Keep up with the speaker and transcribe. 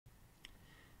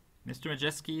Mr.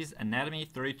 Majewski's Anatomy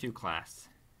 32 class.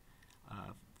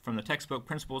 From the textbook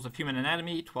Principles of Human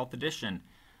Anatomy, 12th edition.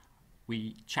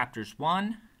 Chapters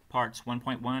 1, parts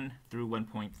 1.1 through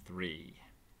 1.3.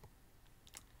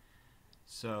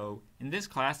 So, in this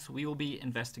class, we will be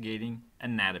investigating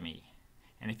anatomy.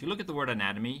 And if you look at the word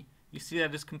anatomy, you see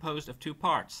that it's composed of two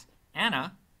parts.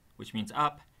 Ana, which means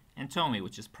up, and tomi,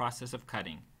 which is process of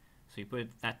cutting. So you put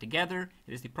that together,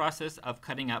 it is the process of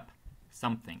cutting up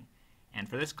something. And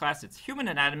for this class, it's human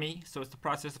anatomy, so it's the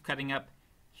process of cutting up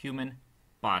human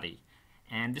body.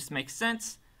 And this makes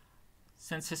sense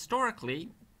since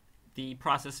historically the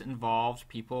process involved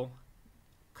people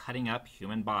cutting up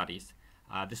human bodies.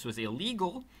 This was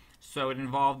illegal, so it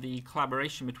involved the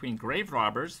collaboration between grave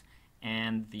robbers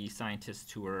and the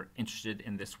scientists who were interested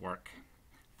in this work.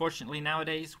 Fortunately,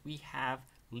 nowadays we have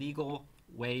legal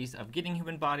ways of getting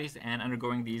human bodies and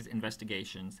undergoing these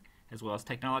investigations, as well as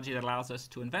technology that allows us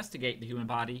to investigate the human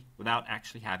body without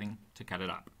actually having to cut it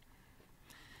up.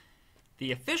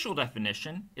 The official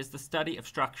definition is the study of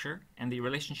structure and the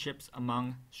relationships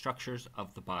among structures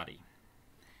of the body.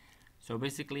 So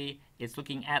basically, it's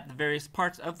looking at the various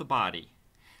parts of the body.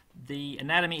 The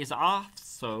anatomy is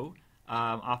also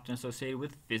often associated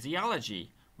with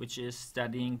physiology, which is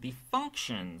studying the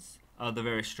functions of the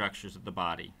various structures of the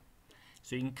body.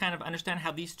 So you can kind of understand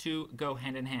how these two go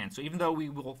hand in hand. So even though we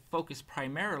will focus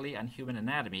primarily on human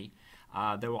anatomy,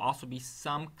 there will also be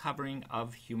some covering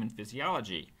of human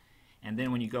physiology. And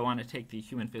then when you go on to take the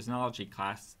human physiology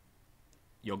class,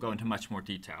 you'll go into much more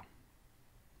detail.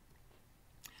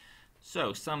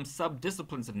 So some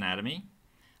subdisciplines of anatomy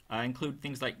include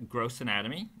things like gross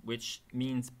anatomy, which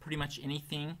means pretty much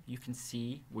anything you can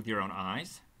see with your own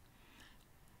eyes,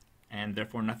 and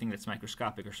therefore nothing that's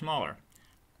microscopic or smaller.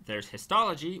 There's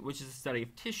histology, which is the study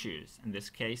of tissues. In this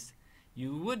case,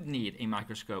 you would need a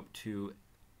microscope to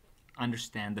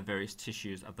understand the various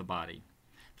tissues of the body.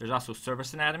 There's also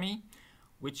surface anatomy,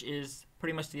 which is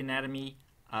pretty much the anatomy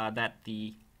that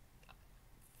the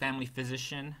family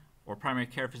physician or primary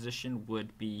care physician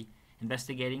would be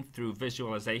investigating through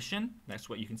visualization. That's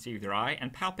what you can see with your eye,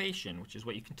 and palpation, which is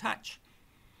what you can touch.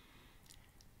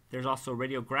 There's also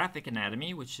radiographic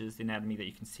anatomy, which is the anatomy that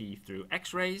you can see through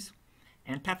x-rays,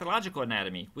 and pathological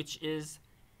anatomy, which is,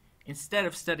 instead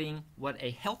of studying what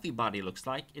a healthy body looks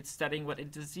like, it's studying what a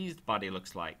diseased body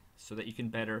looks like, so that you can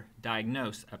better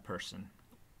diagnose a person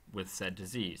with said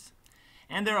disease.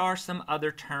 And there are some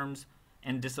other terms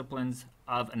and disciplines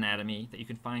of anatomy that you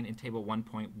can find in Table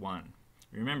 1.1.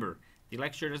 Remember, the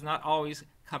lecture does not always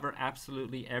cover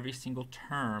absolutely every single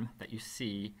term that you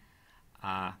see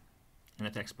in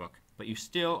the textbook, but you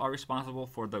still are responsible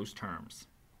for those terms.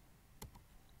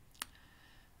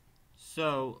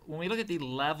 So when we look at the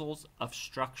levels of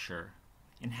structure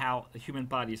and how the human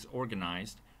body is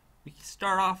organized, we could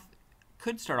start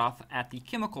off at the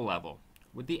chemical level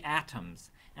with the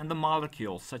atoms and the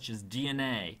molecules such as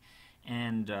DNA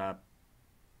and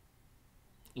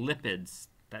lipids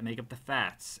that make up the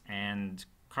fats and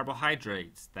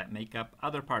carbohydrates that make up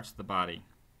other parts of the body.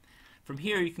 From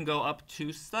here you can go up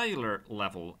to cellular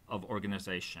level of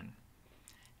organization.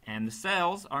 And the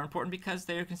cells are important because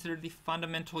they are considered the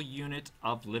fundamental unit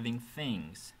of living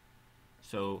things.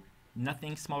 So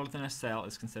nothing smaller than a cell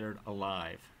is considered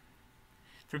alive.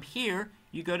 From here,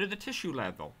 you go to the tissue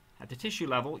level. At the tissue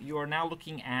level, you are now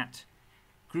looking at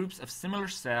groups of similar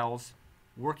cells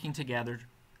working together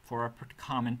for a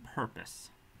common purpose.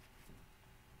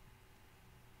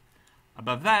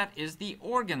 Above that is the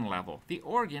organ level. The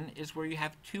organ is where you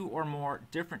have two or more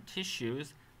different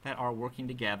tissues that are working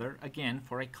together, again,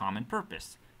 for a common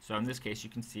purpose. So in this case, you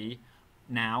can see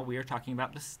now we are talking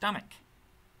about the stomach.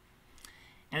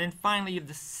 And then finally, you have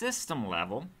the system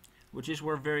level, which is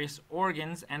where various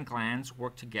organs and glands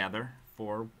work together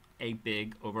for a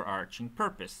big overarching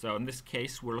purpose. So in this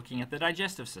case, we're looking at the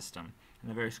digestive system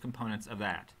and the various components of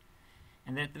that.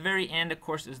 And then at the very end, of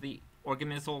course, is the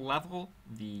organismal level,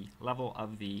 the level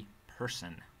of the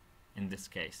person in this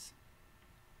case.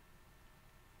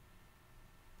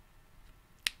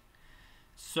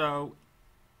 So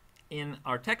in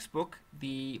our textbook,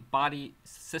 the body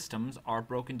systems are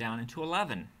broken down into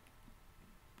 11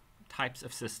 types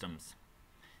of systems.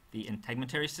 The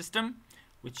integumentary system,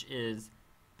 which is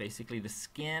basically the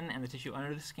skin and the tissue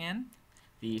under the skin.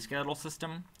 The skeletal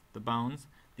system, the bones.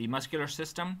 The muscular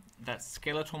system, that's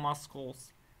skeletal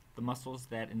muscles, the muscles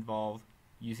that involve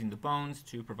using the bones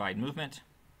to provide movement.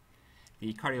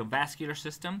 The cardiovascular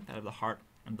system, that of the heart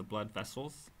and the blood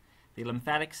vessels. The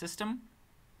lymphatic system,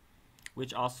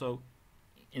 which also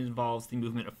involves the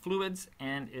movement of fluids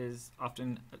and is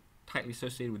often tightly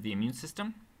associated with the immune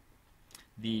system.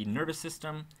 The nervous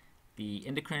system, the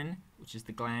endocrine, which is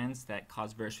the glands that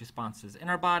cause various responses in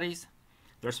our bodies,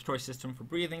 the respiratory system for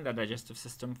breathing, the digestive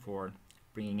system for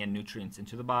bringing in nutrients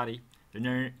into the body,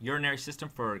 the urinary system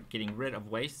for getting rid of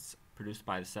wastes produced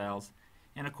by the cells,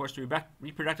 and of course the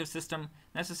reproductive system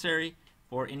necessary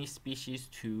for any species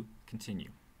to continue.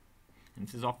 And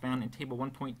this is all found in Table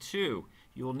 1.2.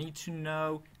 You will need to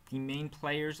know the main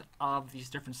players of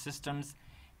these different systems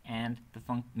and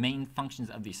the main functions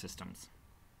of these systems.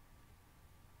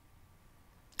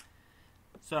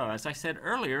 So, as I said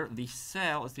earlier, the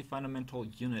cell is the fundamental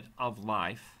unit of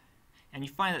life, and you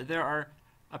find that there are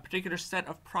a particular set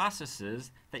of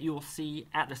processes that you will see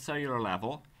at the cellular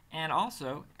level and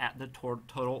also at the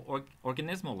total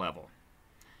organismal level.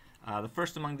 The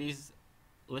first among these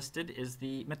listed is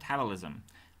the metabolism.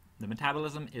 The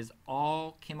metabolism is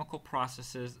all chemical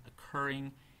processes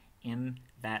occurring in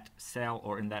that cell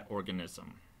or in that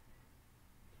organism.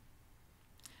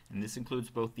 And this includes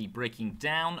both the breaking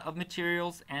down of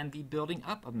materials and the building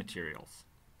up of materials.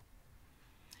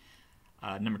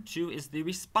 Number 2 is the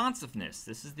responsiveness.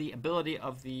 This is the ability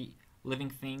of the living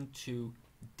thing to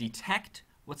detect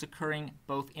what's occurring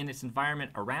both in its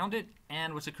environment around it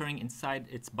and what's occurring inside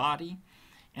its body,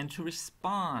 and to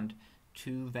respond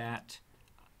to that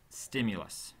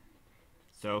stimulus.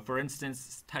 So, for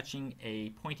instance, touching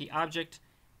a pointy object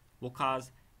will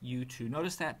cause you to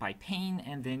notice that by pain,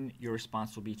 and then your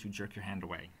response will be to jerk your hand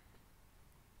away.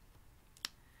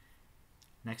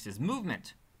 Next is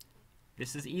movement.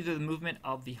 This is either the movement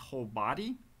of the whole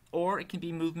body, or it can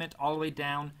be movement all the way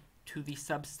down to the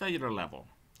subcellular level.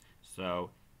 So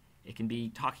it can be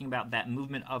talking about that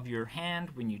movement of your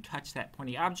hand when you touch that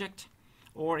pointy object,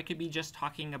 or it could be just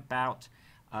talking about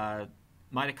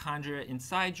mitochondria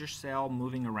inside your cell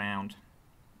moving around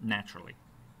naturally.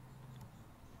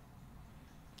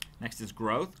 Next is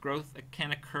growth. Growth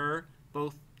can occur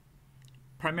both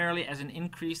primarily as an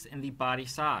increase in the body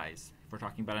size, if we're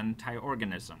talking about an entire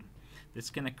organism. This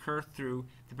can occur through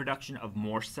the production of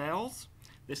more cells.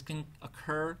 This can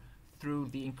occur through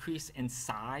the increase in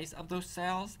size of those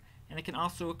cells, and it can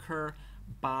also occur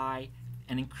by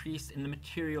an increase in the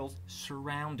materials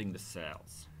surrounding the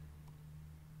cells.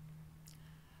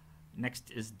 Next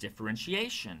is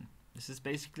differentiation. This is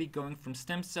basically going from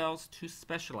stem cells to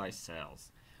specialized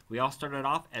cells. We all started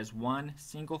off as one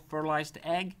single fertilized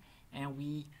egg, and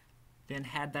we then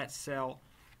had that cell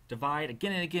divide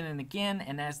again and again and again,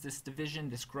 and as this division,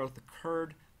 this growth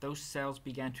occurred, those cells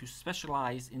began to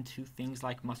specialize into things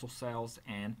like muscle cells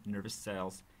and nervous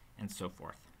cells and so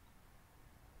forth.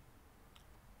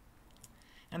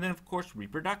 And then, of course,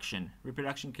 reproduction.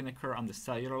 Reproduction can occur on the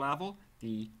cellular level,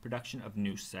 the production of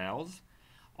new cells,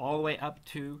 all the way up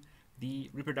to the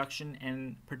reproduction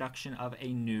and production of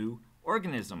a new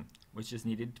organism, which is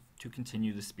needed to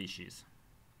continue the species.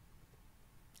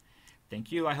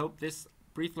 Thank you. I hope this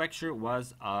brief lecture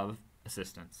was of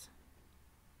assistance.